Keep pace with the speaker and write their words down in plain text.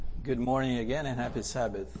Good morning again and happy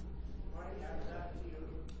Sabbath.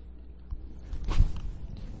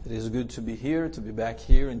 It is good to be here, to be back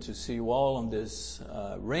here, and to see you all on this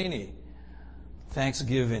rainy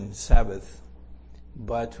Thanksgiving Sabbath.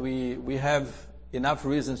 But we have enough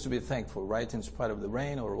reasons to be thankful, right? In spite of the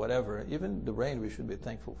rain or whatever. Even the rain we should be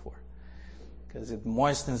thankful for, because it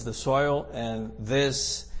moistens the soil. And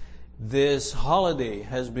this holiday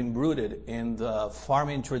has been rooted in the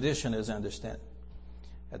farming tradition, as I understand.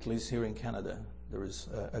 At least here in Canada, there is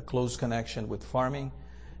a close connection with farming,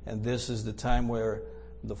 and this is the time where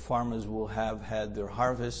the farmers will have had their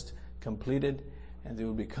harvest completed, and they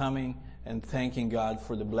will be coming and thanking God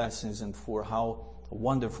for the blessings and for how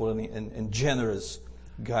wonderful and generous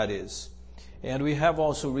God is. And we have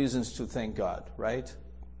also reasons to thank God, right?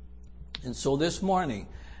 And so this morning,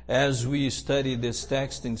 as we study this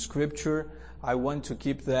text in Scripture, I want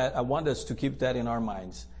us to keep that in our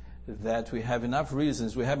minds. That we have enough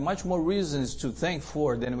reasons. We have much more reasons to thank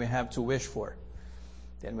for than we have to wish for,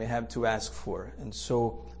 than we have to ask for. And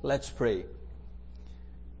so let's pray.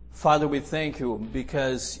 Father, we thank you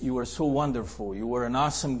because you are so wonderful. You are an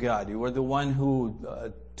awesome God. You are the one who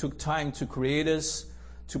took time to create us,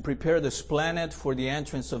 to prepare this planet for the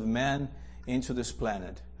entrance of man into this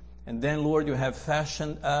planet. And then, Lord, you have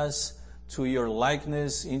fashioned us to your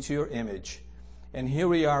likeness, into your image. And here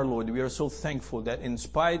we are, Lord. We are so thankful that in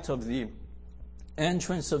spite of the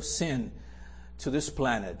entrance of sin to this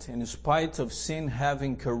planet, in spite of sin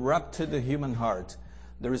having corrupted the human heart,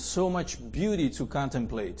 there is so much beauty to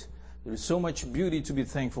contemplate. There is so much beauty to be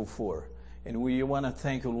thankful for. And we want to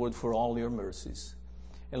thank you, Lord, for all your mercies.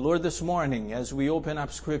 And Lord, this morning, as we open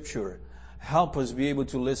up Scripture, help us be able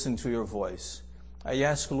to listen to your voice. I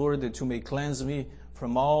ask, Lord, that you may cleanse me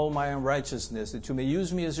from all my unrighteousness, that you may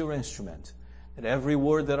use me as your instrument. That every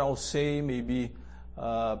word that I'll say may be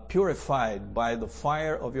purified by the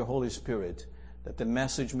fire of your Holy Spirit. That the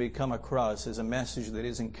message may come across as a message that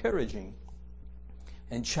is encouraging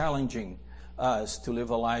and challenging us to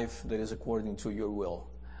live a life that is according to your will.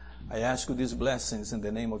 I ask you these blessings in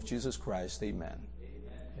the name of Jesus Christ. Amen.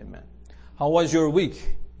 Amen. How was your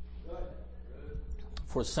week? Good.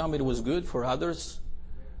 For some it was good. For others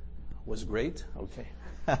it was great. Okay.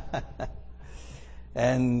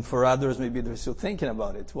 And for others, maybe they're still thinking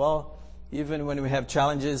about it. Well, even when we have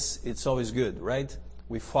challenges, it's always good, right?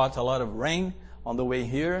 We fought a lot of rain on the way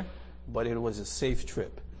here, but it was a safe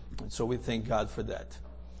trip. And so we thank God for that.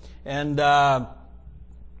 And I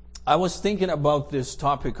was thinking about this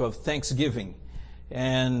topic of Thanksgiving.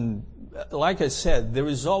 And like I said, there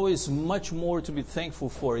is always much more to be thankful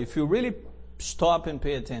for. If you really stop and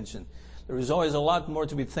pay attention, there is always a lot more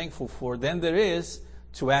to be thankful for than there is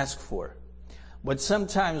to ask for. But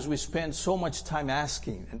sometimes we spend so much time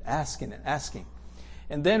asking and asking and asking.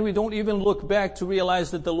 And then we don't even look back to realize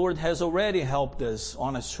that the Lord has already helped us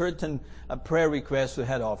on a certain prayer request we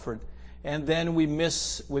had offered. And then we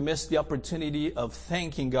miss the opportunity of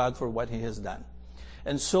thanking God for what He has done.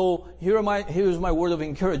 And so here's my word of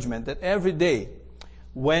encouragement, that every day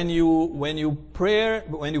when you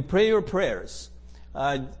pray your prayers,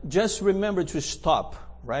 just remember to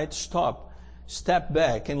stop, right? Step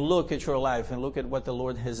back and look at your life and look at what the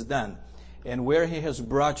Lord has done and where He has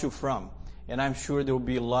brought you from. And I'm sure there will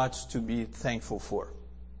be lots to be thankful for.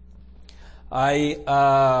 I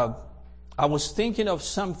was thinking of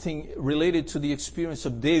something related to the experience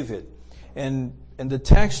of David. And the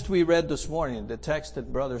text we read this morning, the text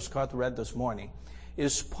that Brother Scott read this morning,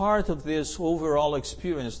 is part of this overall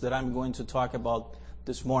experience that I'm going to talk about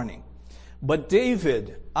this morning. But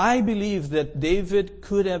David, I believe that David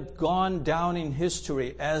could have gone down in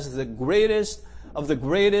history as the greatest of the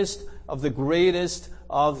greatest of the greatest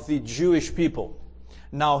of the Jewish people.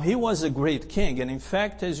 Now, he was a great king. And in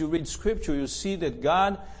fact, as you read Scripture, you see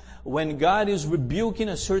that when God is rebuking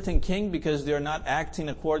a certain king because they're not acting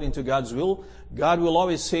according to God's will, God will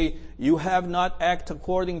always say, you have not acted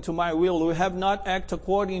according to my will. You have not acted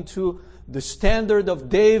according to the standard of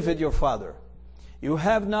David, your father. You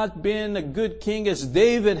have not been a good king as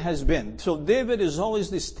David has been. So David is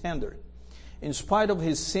always the standard. In spite of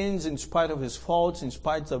his sins, in spite of his faults, in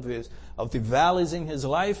spite of the valleys in his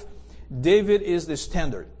life, David is the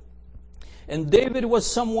standard. And David was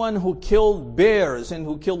someone who killed bears and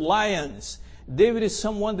who killed lions. David is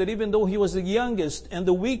someone that even though he was the youngest and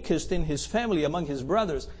the weakest in his family among his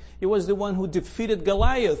brothers, he was the one who defeated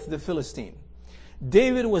Goliath, the Philistine.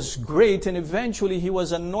 David was great, and eventually he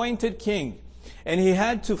was anointed king. And he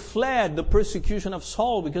had to flee the persecution of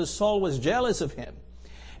Saul because Saul was jealous of him.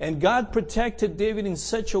 And God protected David in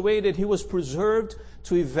such a way that he was preserved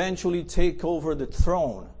to eventually take over the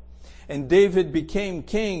throne. And David became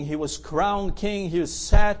king. He was crowned king. He was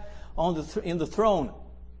sat in the throne.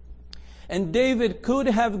 And David could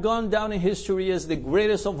have gone down in history as the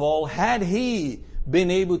greatest of all had he been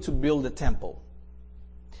able to build a temple.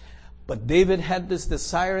 But David had this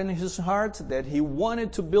desire in his heart that he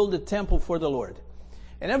wanted to build a temple for the Lord.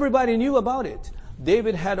 And everybody knew about it.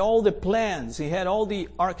 David had all the plans. He had all the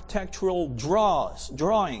architectural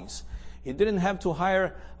drawings. He didn't have to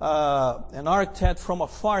hire an architect from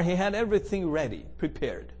afar. He had everything ready,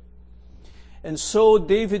 prepared. And so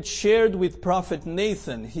David shared with Prophet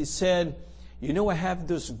Nathan. He said, you know, I have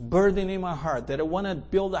this burden in my heart that I want to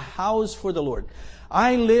build a house for the Lord.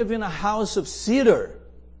 I live in a house of cedar.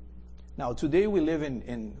 Now, today we live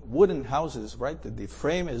in wooden houses, right? The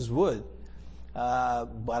frame is wood.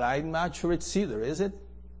 But I'm not sure it's cedar, is it?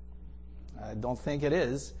 I don't think it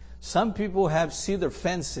is. Some people have cedar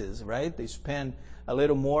fences, right? They spend a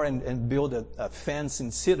little more and build a fence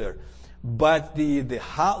in cedar. But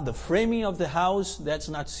the framing of the house, that's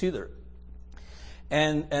not cedar.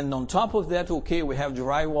 And on top of that, okay, we have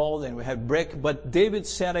drywall and we have brick. But David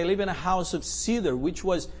said, I live in a house of cedar, which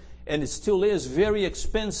was, and it still is, very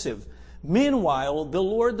expensive. Meanwhile, the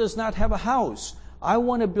Lord does not have a house. I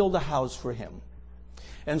want to build a house for him.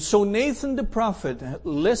 And so Nathan the prophet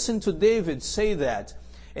listened to David say that.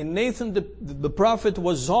 And Nathan the prophet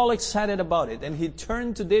was all excited about it. And he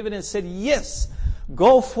turned to David and said, yes,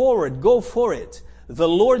 go forward, go for it. The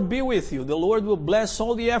Lord be with you. The Lord will bless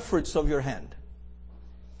all the efforts of your hand.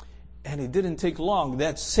 And it didn't take long.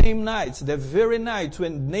 That same night, that very night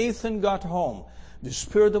when Nathan got home, the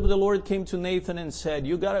Spirit of the Lord came to Nathan and said,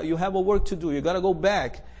 you have a work to do. You got to go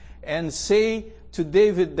back and say to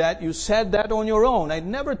David that you said that on your own. I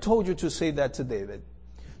never told you to say that to David.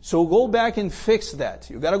 So go back and fix that.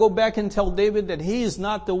 You got to go back and tell David that he is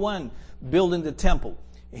not the one building the temple.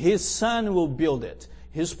 His son will build it.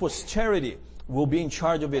 His posterity will be in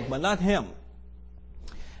charge of it, but not him.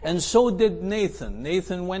 And so did Nathan.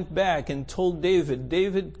 Nathan went back and told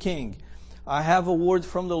David king, I have a word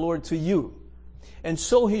from the Lord to you. And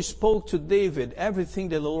so he spoke to David everything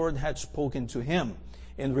that the Lord had spoken to him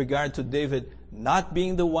in regard to David not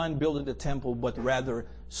being the one building the temple, but rather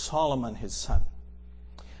Solomon, his son.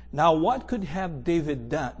 Now, what could have David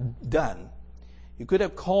done? He could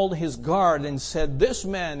have called his guard and said, this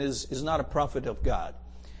man is not a prophet of God.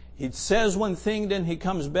 He says one thing, then he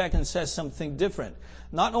comes back and says something different.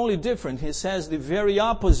 Not only different, he says the very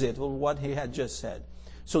opposite of what he had just said.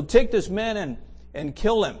 So take this man and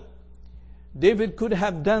kill him. David could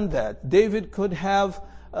have done that. David could have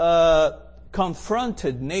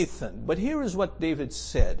confronted Nathan. But here is what David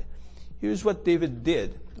said. Here's what David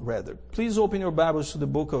did, rather. Please open your Bibles to the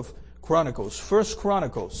book of Chronicles. 1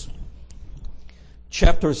 Chronicles,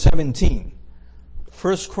 chapter 17.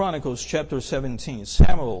 1 Chronicles, chapter 17.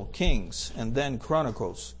 Samuel, Kings, and then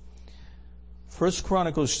Chronicles. 1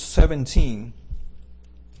 Chronicles 17,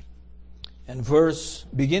 and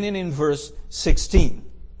beginning in verse 16.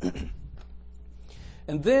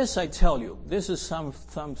 And this, I tell you, this is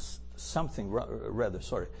something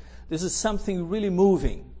really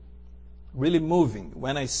moving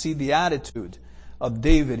when I see the attitude of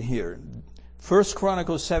David here. 1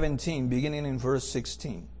 Chronicles 17, beginning in verse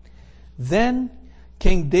 16. Then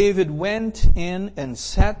King David went in and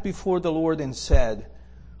sat before the Lord and said,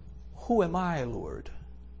 who am I, Lord?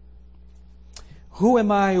 Who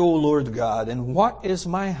am I, O Lord God, and what is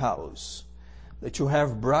my house that you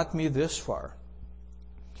have brought me this far?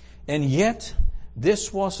 And yet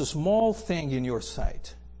this was a small thing in your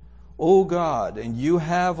sight, O God, and you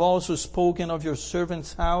have also spoken of your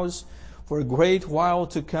servant's house for a great while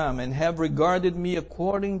to come, and have regarded me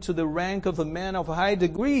according to the rank of a man of high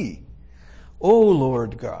degree. O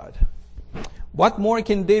Lord God, what more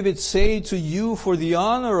can David say to you for the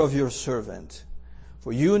honor of your servant?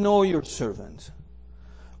 For you know your servant.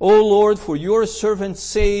 O Lord, for your servant's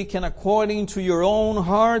sake and according to your own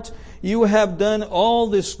heart, you have done all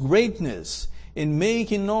this greatness in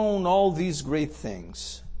making known all these great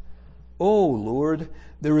things. O Lord,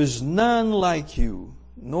 there is none like you,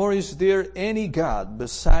 nor is there any God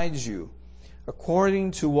besides you,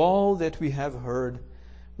 according to all that we have heard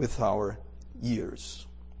with our ears.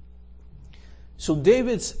 So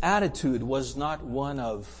David's attitude was not one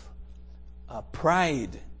of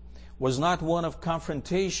pride, was not one of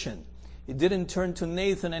confrontation. He didn't turn to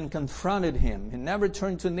Nathan and confronted him. He never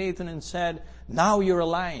turned to Nathan and said, now you're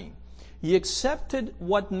lying. He accepted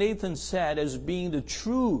what Nathan said as being the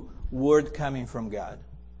true word coming from God.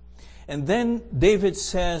 And then David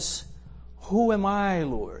says, who am I,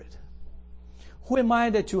 Lord? Who am I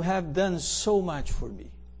that you have done so much for me?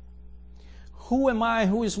 Who am I?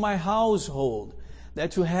 Who is my household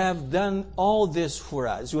that you have done all this for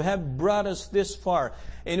us. You have brought us this far.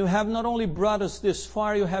 And you have not only brought us this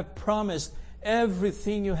far, you have promised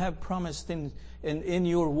everything you have promised in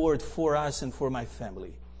your word for us and for my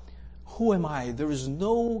family. Who am I? There is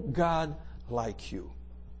no God like you.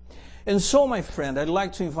 And so, my friend, I'd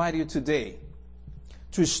like to invite you today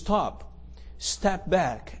to step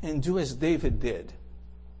back, and do as David did.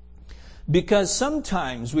 Because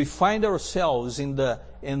sometimes we find ourselves in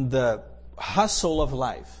the hustle of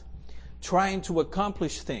life, trying to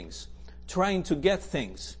accomplish things, trying to get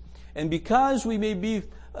things. And because we may be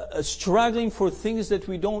struggling for things that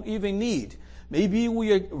we don't even need, maybe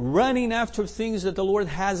we are running after things that the Lord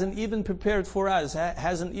hasn't even prepared for us,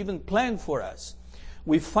 hasn't even planned for us,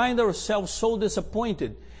 we find ourselves so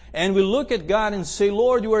disappointed. And we look at God and say,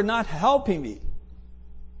 Lord, you are not helping me.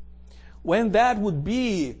 When that would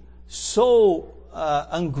be so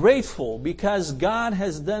ungrateful, because God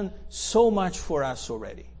has done so much for us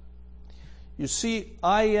already. You see,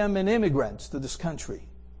 I am an immigrant to this country,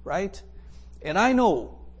 right? And I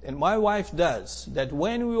know, and my wife does, that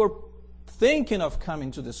when we were thinking of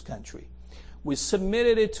coming to this country, we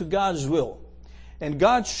submitted it to God's will. And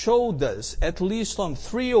God showed us, at least on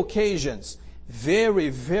 3 occasions, very,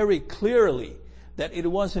 very clearly, that it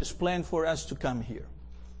was His plan for us to come here.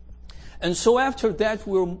 And so after that,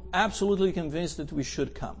 we were absolutely convinced that we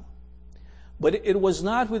should come. But it was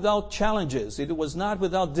not without challenges. It was not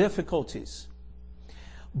without difficulties.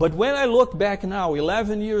 But when I look back now,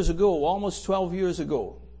 11 years ago, almost 12 years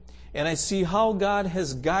ago, and I see how God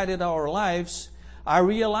has guided our lives, I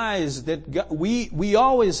realize that God, we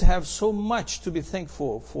always have so much to be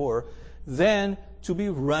thankful for than to be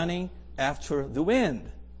running after the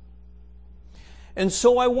wind. And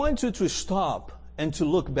so I want you to stop and to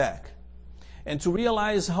look back and to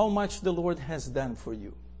realize how much the Lord has done for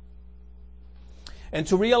you. And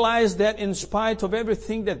to realize that in spite of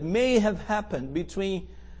everything that may have happened between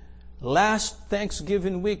last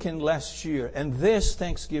Thanksgiving weekend last year and this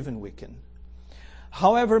Thanksgiving weekend,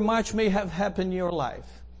 however much may have happened in your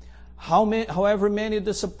life, however many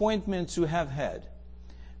disappointments you have had,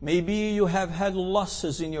 maybe you have had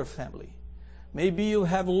losses in your family, maybe you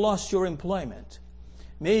have lost your employment,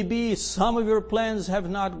 maybe some of your plans have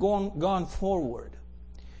not gone forward,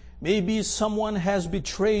 maybe someone has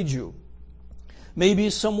betrayed you, maybe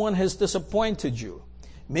someone has disappointed you,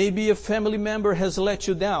 maybe a family member has let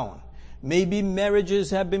you down, maybe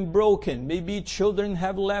marriages have been broken, maybe children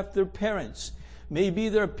have left their parents, maybe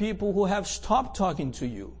there are people who have stopped talking to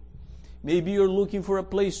you. Maybe you're looking for a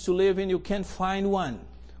place to live and you can't find one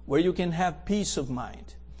where you can have peace of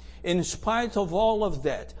mind. In spite of all of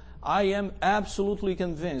that, I am absolutely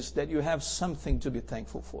convinced that you have something to be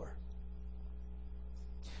thankful for.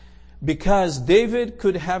 Because David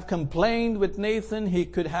could have complained with Nathan, he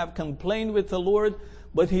could have complained with the Lord,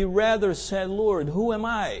 but he rather said, Lord, who am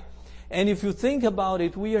I? And if you think about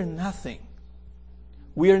it, we are nothing.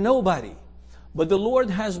 We are nobody. But the Lord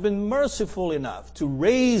has been merciful enough to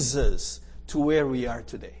raise us to where we are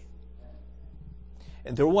today.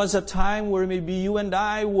 And there was a time where maybe you and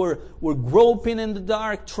I were groping in the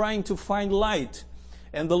dark trying to find light.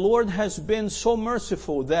 And the Lord has been so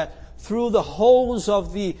merciful that through the holes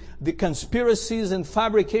of the conspiracies and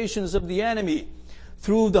fabrications of the enemy,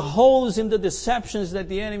 through the holes in the deceptions that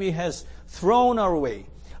the enemy has thrown our way,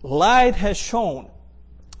 light has shone.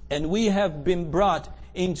 And we have been brought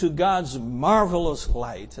into God's marvelous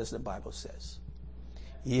light, as the Bible says.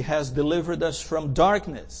 He has delivered us from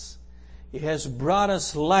darkness. He has brought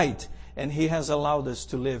us light, and He has allowed us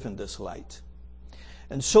to live in this light.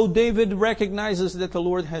 And so David recognizes that the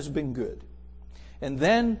Lord has been good. And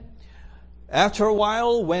then, after a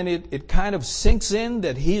while, when it kind of sinks in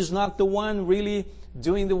that He's not the one really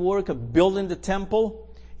doing the work of building the temple,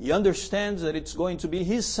 he understands that it's going to be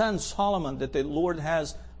his son Solomon that the Lord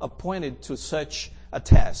has appointed to such a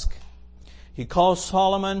task. He calls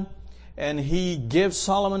Solomon and he gives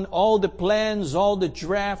Solomon all the plans, all the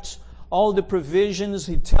drafts, all the provisions.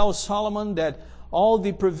 He tells Solomon that all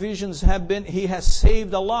the provisions have been, he has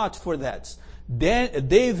saved a lot for that.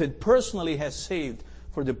 David personally has saved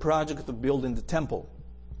for the project of building the temple.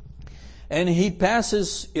 And he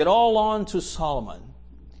passes it all on to Solomon.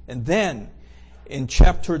 And then in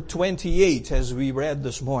chapter 28, as we read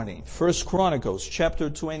this morning, 1 Chronicles chapter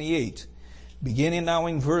 28, beginning now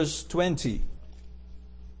in verse 20,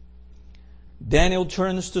 Daniel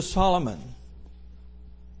turns to Solomon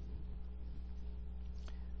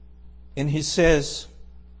and he says,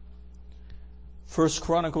 1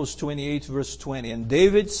 Chronicles 28 verse 20, and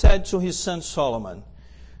David said to his son Solomon,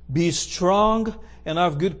 be strong and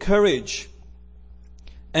of good courage,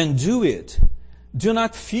 and do it Do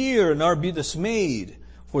not fear nor be dismayed,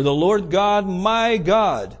 for the Lord God, my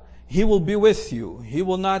God, He will be with you. He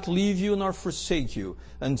will not leave you nor forsake you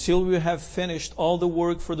until you have finished all the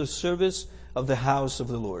work for the service of the house of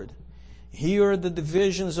the Lord. Here are the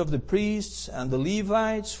divisions of the priests and the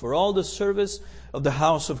Levites for all the service of the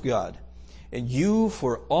house of God, and you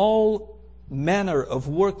for all manner of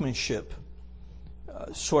workmanship.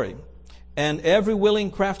 And every willing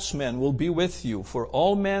craftsman will be with you for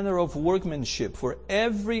all manner of workmanship, for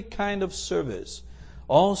every kind of service.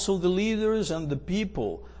 Also the leaders and the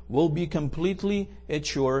people will be completely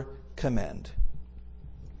at your command.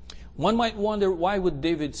 One might wonder, why would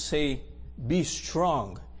David say, be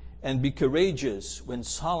strong and be courageous when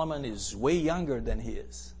Solomon is way younger than he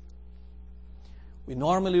is? We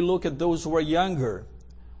normally look at those who are younger,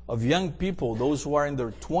 of young people, those who are in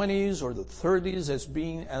their 20s or the 30s, as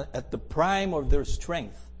being at the prime of their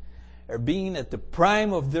strength, or being at the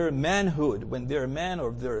prime of their manhood, when they're a man,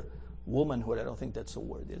 or their womanhood. I don't think that's a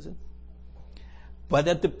word, is it? But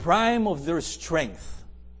at the prime of their strength.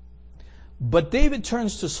 But David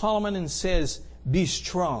turns to Solomon and says, be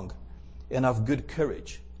strong and of good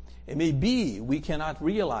courage. It may be we cannot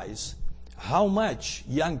realize how much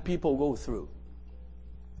young people go through.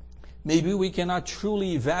 Maybe we cannot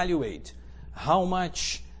truly evaluate how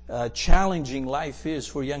much challenging life is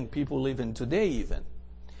for young people living today even.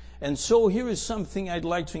 And so here is something I'd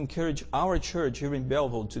like to encourage our church here in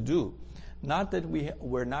Belleville to do. Not that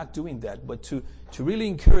we're not doing that, but to really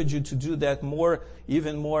encourage you to do that more,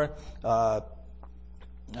 even more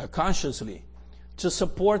consciously, to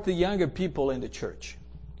support the younger people in the church.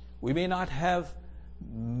 We may not have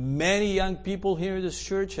many young people here in this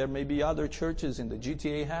church, or maybe other churches in the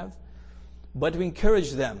GTA have, but we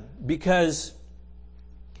encourage them because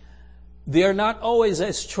they are not always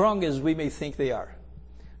as strong as we may think they are.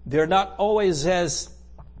 They're not always as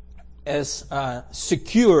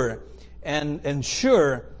secure and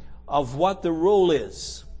sure of what the role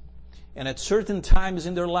is. And at certain times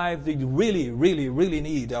in their life, they really, really, really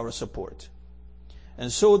need our support.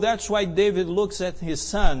 And so that's why David looks at his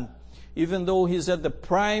son, even though he's at the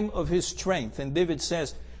prime of his strength. And David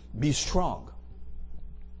says, be strong.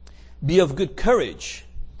 Be of good courage,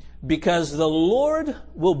 because the Lord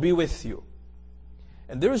will be with you.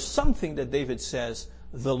 And there is something that David says,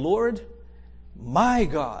 the Lord, my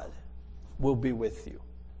God, will be with you.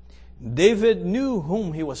 David knew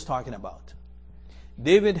whom he was talking about.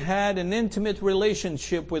 David had an intimate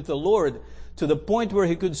relationship with the Lord to the point where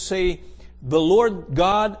he could say, the Lord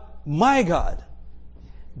God, my God,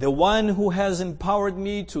 the one who has empowered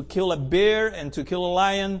me to kill a bear and to kill a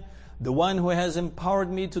lion, the one who has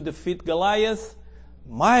empowered me to defeat Goliath,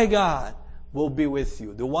 my God will be with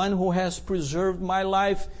you. The one who has preserved my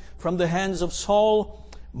life from the hands of Saul,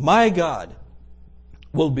 my God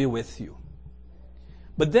will be with you.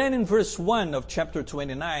 But then in verse 1 of chapter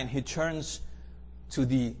 29, he turns to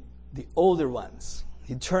the older ones.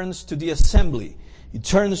 He turns to the assembly. He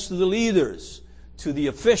turns to the leaders, to the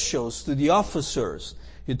officials, to the officers.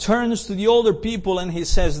 He turns to the older people and he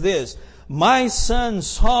says this, my son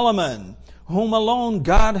Solomon, whom alone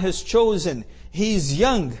God has chosen, he is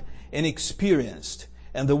young and experienced,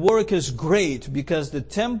 and the work is great, because the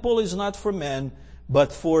temple is not for men,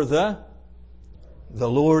 but for the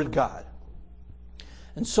Lord God.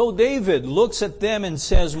 And so David looks at them and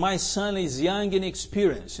says, my son is young and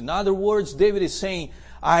experienced. In other words, David is saying,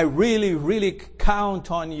 I really, really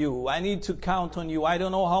count on you. I need to count on you. I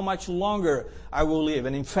don't know how much longer I will live.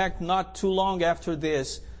 And in fact, not too long after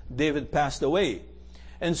this, David passed away.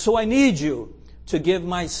 And so I need you to give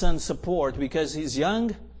my son support, because he's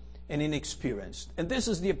young and inexperienced. And this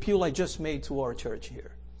is the appeal I just made to our church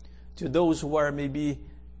here, to those who are maybe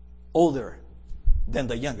older than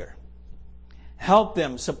the younger. Help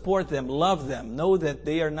them, support them, love them. Know that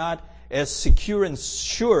they are not as secure and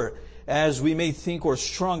sure as we may think, or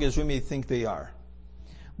strong as we may think they are.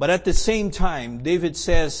 But at the same time, David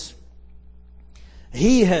says,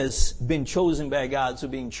 he has been chosen by God to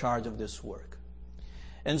be in charge of this work.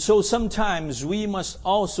 And so sometimes we must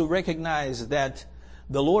also recognize that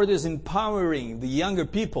the Lord is empowering the younger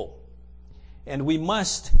people, and we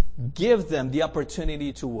must give them the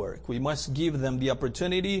opportunity to work. We must give them the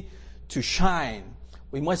opportunity to shine.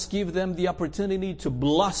 We must give them the opportunity to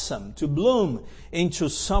blossom, to bloom into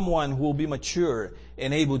someone who will be mature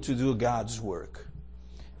and able to do God's work.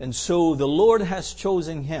 And so the Lord has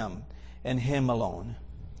chosen him, and him alone.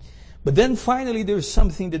 But then finally there's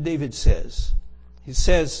something that David says. He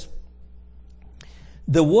says,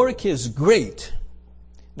 the work is great.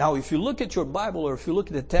 Now if you look at your Bible, or if you look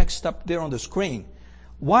at the text up there on the screen,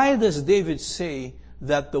 why does David say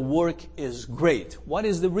that the work is great. What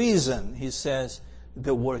is the reason he says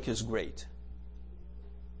the work is great?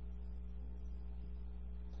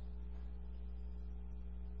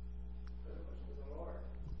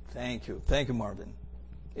 Thank you. Thank you, Marvin.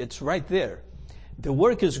 It's right there. The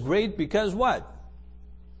work is great because what?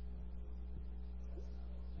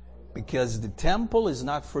 Because the temple is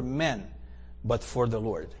not for men, but for the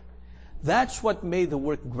Lord. That's what made the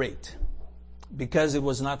work great. Because it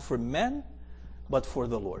was not for men, but for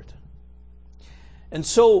the Lord. And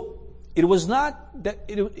so it was not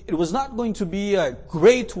going to be a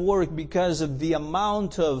great work because of the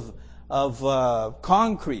amount of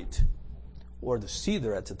concrete, or the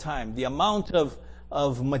cedar at the time, the amount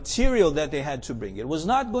of material that they had to bring. It was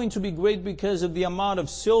not going to be great because of the amount of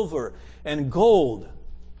silver and gold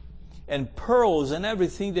and pearls and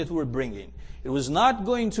everything that we're bringing. It was not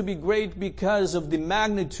going to be great because of the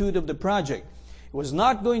magnitude of the project. It was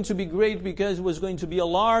not going to be great because it was going to be a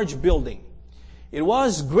large building. It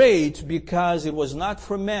was great because it was not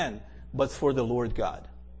for men, but for the Lord God.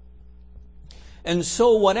 And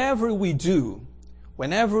so whatever we do,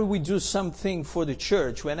 whenever we do something for the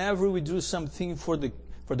church, whenever we do something for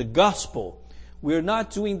the gospel, we're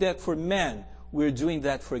not doing that for men, we're doing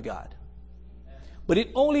that for God. But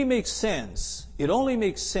it only makes sense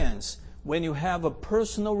when you have a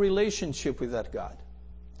personal relationship with that God.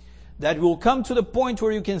 That will come to the point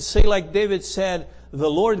where you can say, like David said, the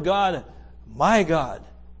Lord God, my God,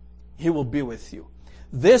 He will be with you.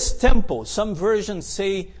 This temple, some versions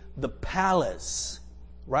say the palace,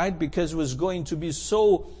 right? Because it was going to be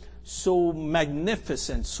so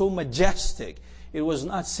magnificent, so majestic. It was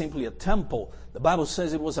not simply a temple. The Bible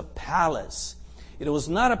says it was a palace. It was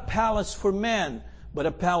not a palace for man, but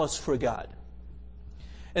a palace for God.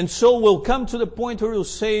 And so we'll come to the point where we'll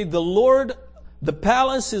say, the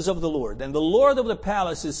palace is of the Lord. And the Lord of the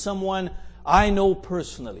palace is someone I know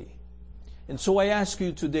personally. And so I ask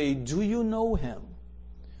you today, do you know Him?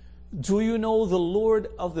 Do you know the Lord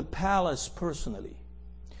of the palace personally?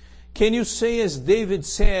 Can you say, as David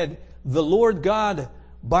said, the Lord God,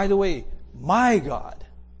 by the way, my God.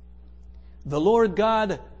 The Lord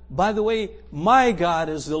God, by the way, my God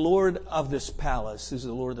is the Lord of this palace, is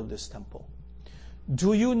the Lord of this temple.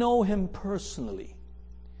 Do you know Him personally?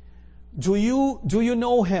 Do you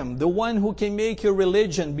know Him, the one who can make your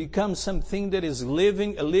religion become something that is a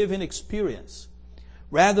living experience,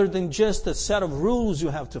 rather than just a set of rules you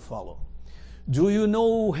have to follow? Do you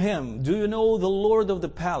know Him? Do you know the Lord of the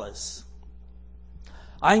palace?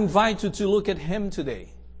 I invite you to look at Him today.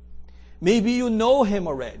 Maybe you know Him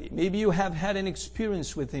already. Maybe you have had an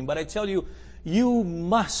experience with Him. But I tell you, you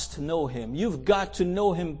must know Him. You've got to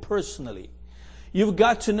know Him personally. You've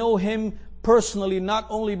got to know Him personally, not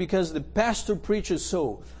only because the pastor preaches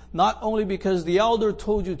so, not only because the elder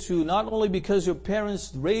told you to, not only because your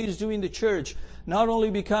parents raised you in the church, not only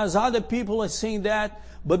because other people are saying that,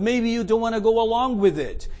 but maybe you don't want to go along with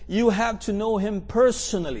it. You have to know Him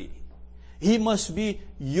personally. He must be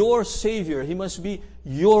your Savior. He must be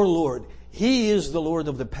your Lord. He is the Lord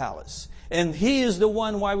of the palace. And He is the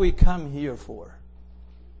one why we come here for.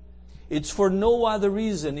 It's for no other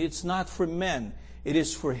reason. It's not for men. It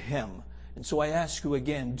is for Him. And so I ask you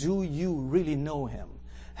again, do you really know Him?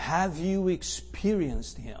 Have you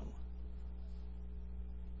experienced Him?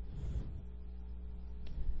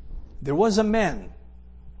 There was a man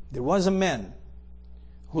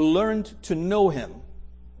who learned to know Him.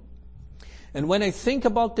 And when I think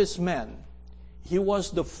about this man, he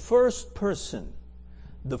was the first person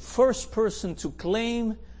to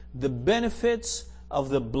claim the benefits of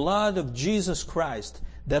the blood of Jesus Christ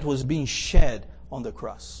that was being shed on the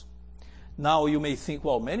cross. Now you may think,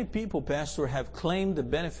 well, many people, Pastor, have claimed the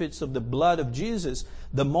benefits of the blood of Jesus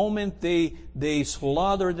the moment they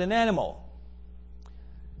slaughtered an animal.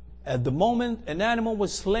 At the moment an animal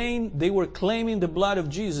was slain, they were claiming the blood of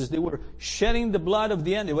Jesus. They were shedding the blood of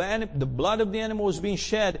the animal. The blood of the animal was being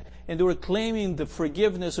shed, and they were claiming the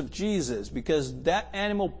forgiveness of Jesus because that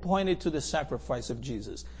animal pointed to the sacrifice of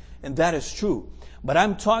Jesus. And that is true. But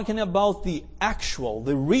I'm talking about the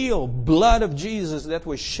real blood of Jesus that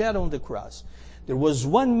was shed on the cross. There was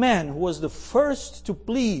one man who was the first to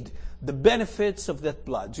plead the benefits of that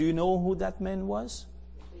blood. Do you know who that man was?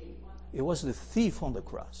 It was the thief on the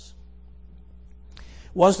cross.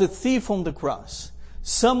 Was the thief on the cross.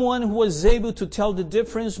 Someone who was able to tell the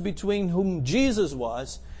difference between whom Jesus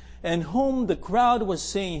was and whom the crowd was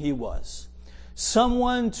saying He was.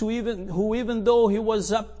 Someone who even though He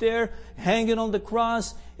was up there hanging on the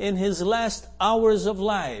cross in His last hours of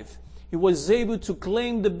life, He was able to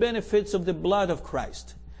claim the benefits of the blood of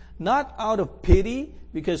Christ. not out of pity,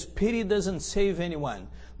 because pity doesn't save anyone,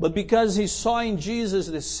 but because he saw in Jesus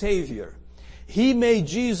the Savior. He made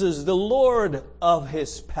Jesus the Lord of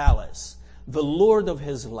his palace, the Lord of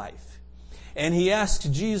his life. And he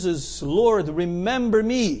asked Jesus, Lord, remember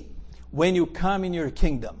me when you come in your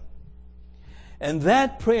kingdom. And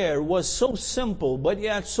that prayer was so simple, but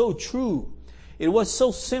yet so true. It was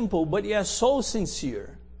so simple, but yet so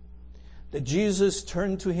sincere, that Jesus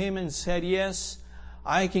turned to him and said, yes,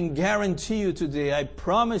 I can guarantee you today, I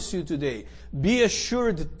promise you today, be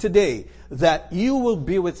assured today that you will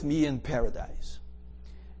be with me in paradise.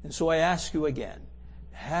 And so I ask you again,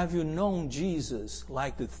 have you known Jesus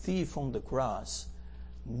like the thief on the cross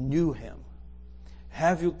knew him?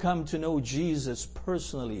 Have you come to know Jesus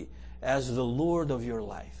personally as the Lord of your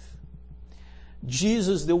life?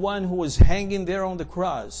 Jesus, the one who was hanging there on the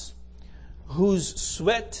cross, whose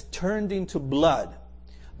sweat turned into blood.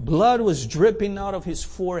 Blood was dripping out of his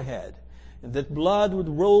forehead. And that blood would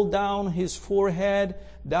roll down his forehead,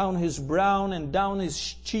 down his brow and down his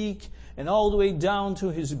cheek, and all the way down to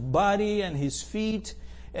his body and his feet,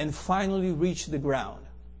 and finally reach the ground.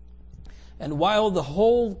 And while the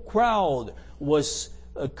whole crowd was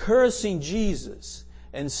cursing Jesus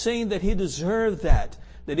and saying that he deserved that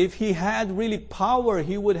if he had really power,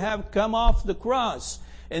 he would have come off the cross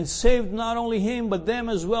and saved not only him, but them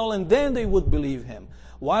as well, and then they would believe him.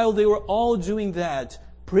 While they were all doing that,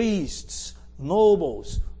 priests,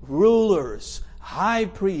 nobles, rulers, high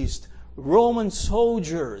priests, Roman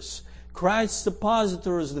soldiers, Christ's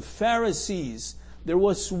apostles, the Pharisees, there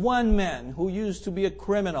was one man who used to be a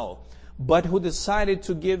criminal, but who decided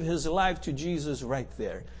to give his life to Jesus right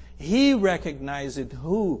there. He recognized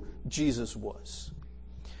who Jesus was.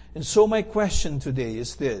 And so my question today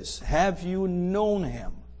is this: have you known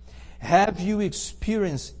him? Have you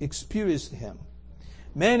experienced him?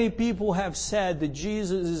 Many people have said that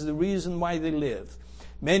Jesus is the reason why they live.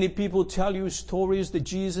 Many people tell you stories that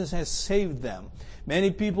Jesus has saved them.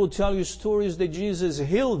 Many people tell you stories that Jesus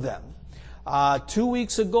healed them. 2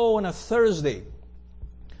 weeks ago on a Thursday,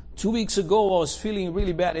 2 weeks ago I was feeling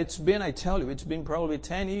really bad. It's been probably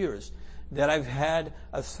 10 years that I've had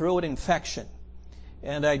a throat infection.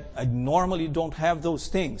 And I normally don't have those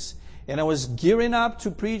things. And I was gearing up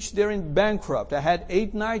to preach there in Bancroft. I had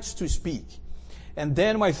 8 nights to speak. And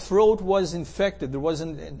then my throat was infected. There was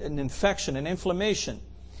an infection, an inflammation.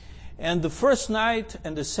 And the first night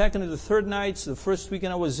and the second and the third nights, the first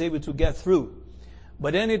weekend I was able to get through.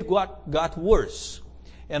 But then it got worse.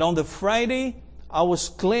 And on the Friday, I was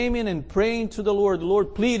claiming and praying to the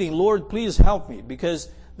Lord, pleading, Lord, please help me. Because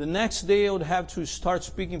the next day I would have to start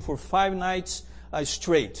speaking for 5 nights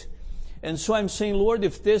straight. And so I'm saying, Lord,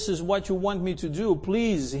 if this is what you want me to do,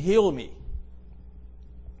 please heal me.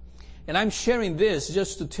 And I'm sharing this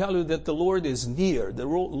just to tell you that the Lord is near. The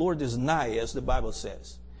Lord is nigh, as the Bible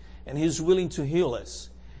says. And He's willing to heal us.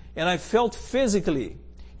 And I felt physically,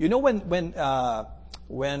 you know, when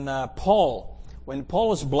Paul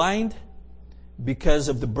was blind because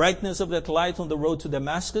of the brightness of that light on the road to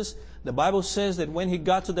Damascus, the Bible says that when he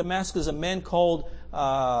got to Damascus, a man called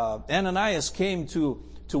Ananias came to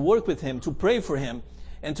work with him, to pray for him,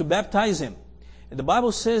 and to baptize him. And the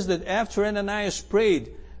Bible says that after Ananias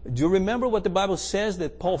prayed, do you remember what the Bible says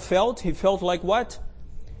that Paul felt? He felt like what?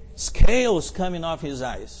 Scales coming off his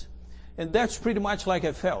eyes. And that's pretty much like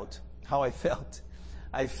how I felt.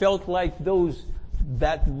 I felt like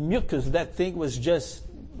that mucus, that thing was just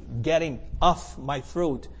getting off my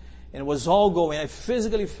throat. And it was all going. I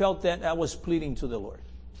physically felt that I was pleading to the Lord.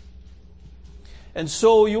 And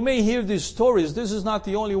so you may hear these stories. This is not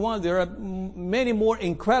the only one. There are many more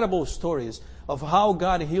incredible stories of how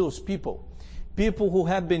God heals people. People who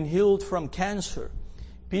have been healed from cancer.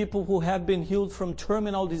 People who have been healed from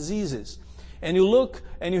terminal diseases. And you look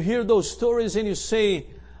and you hear those stories and you say,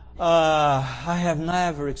 I have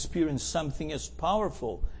never experienced something as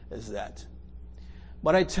powerful as that.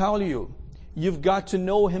 But I tell you, you've got to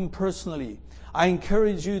know Him personally. I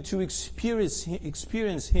encourage you to experience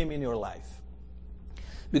Him in your life.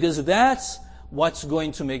 Because that's what's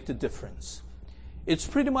going to make the difference. It's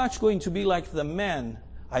pretty much going to be like the man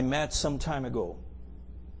I met some time ago.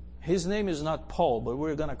 His name is not Paul, but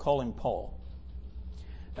we're going to call him Paul.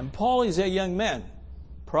 And Paul is a young man,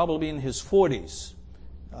 probably in his 40s.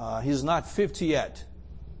 He's not 50 yet.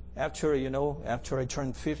 After I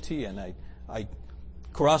turned 50 and I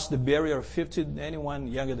crossed the barrier of 50, anyone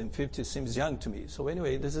younger than 50 seems young to me. So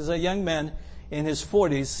anyway, this is a young man in his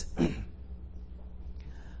 40s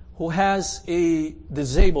who has a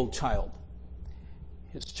disabled child.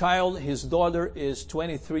 His daughter is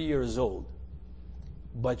 23 years old.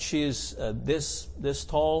 But she is this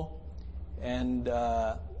tall, and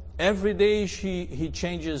Every day he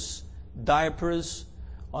changes diapers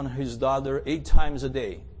on his daughter 8 times a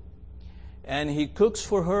day. And he cooks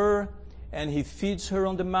for her, and he feeds her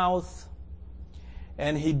on the mouth,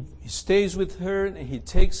 and he stays with her, and he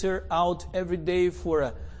takes her out every day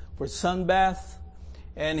for sun bath,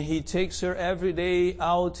 and he takes her every day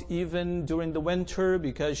out even during the winter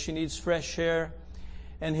because she needs fresh air,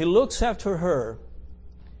 and he looks after her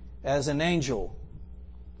as an angel.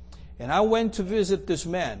 And I went to visit this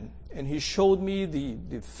man, and he showed me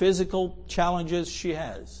the physical challenges she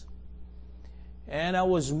has. And I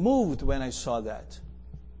was moved when I saw that.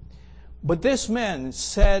 But this man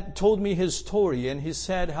told me his story, and he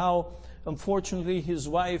said how, unfortunately, his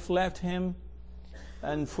wife left him,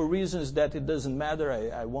 and for reasons that it doesn't matter,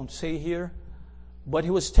 I won't say here. But he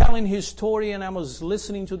was telling his story, and I was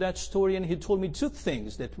listening to that story, and he told me 2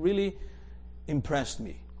 things that really impressed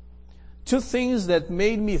me. 2 things that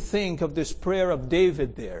made me think of this prayer of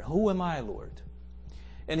David there. Who am I, Lord?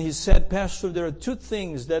 And he said, Pastor, there are 2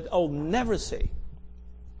 things that I'll never say.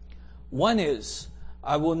 One is,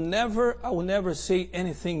 I will never say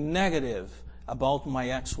anything negative about my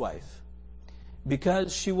ex-wife,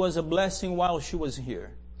 because she was a blessing while she was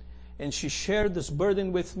here. And she shared this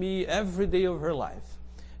burden with me every day of her life.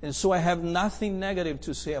 And so I have nothing negative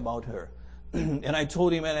to say about her. And I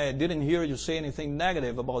told him, and I didn't hear you say anything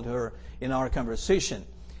negative about her in our conversation.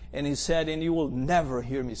 And he said, and you will never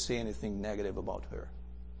hear me say anything negative about her.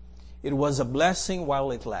 It was a blessing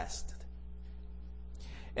while it lasted.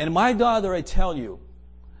 And my daughter, I tell you,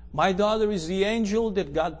 my daughter is the angel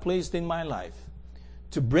that God placed in my life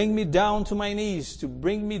to bring me down to my knees, to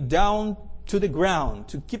bring me down to the ground,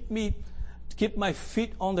 to keep my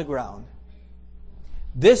feet on the ground.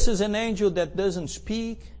 This is an angel that doesn't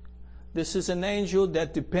speak. This is an angel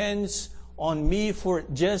that depends on me for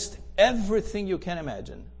just everything you can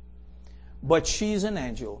imagine. But she's an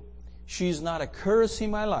angel. She's not a curse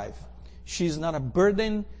in my life. She's not a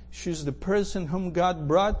burden. She's the person whom God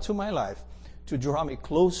brought to my life to draw me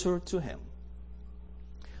closer to Him.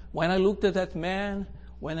 When I looked at that man,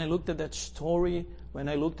 when I looked at that story, when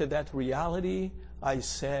I looked at that reality, I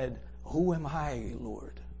said, who am I,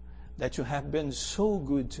 Lord, that you have been so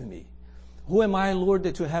good to me? Who am I, Lord,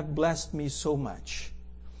 that you have blessed me so much?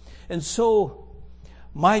 And so,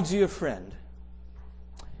 my dear friend,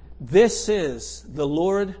 this is the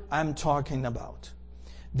Lord I'm talking about.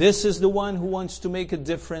 This is the one who wants to make a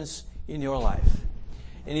difference in your life.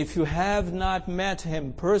 And if you have not met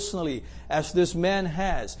Him personally, as this man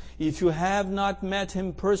has, if you have not met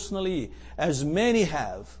Him personally, as many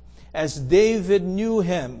have, as David knew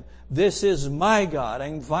Him, this is my God. I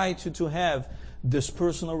invite you to have this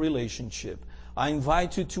personal relationship. I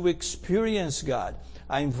invite you to experience God.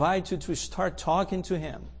 I invite you to start talking to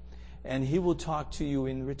Him, and He will talk to you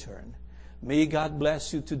in return. May God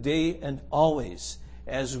bless you today and always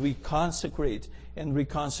as we consecrate and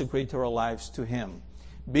reconsecrate our lives to Him,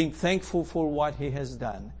 being thankful for what He has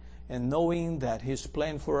done and knowing that His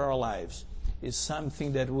plan for our lives is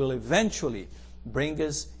something that will eventually bring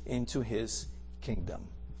us into His kingdom.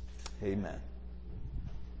 Amen.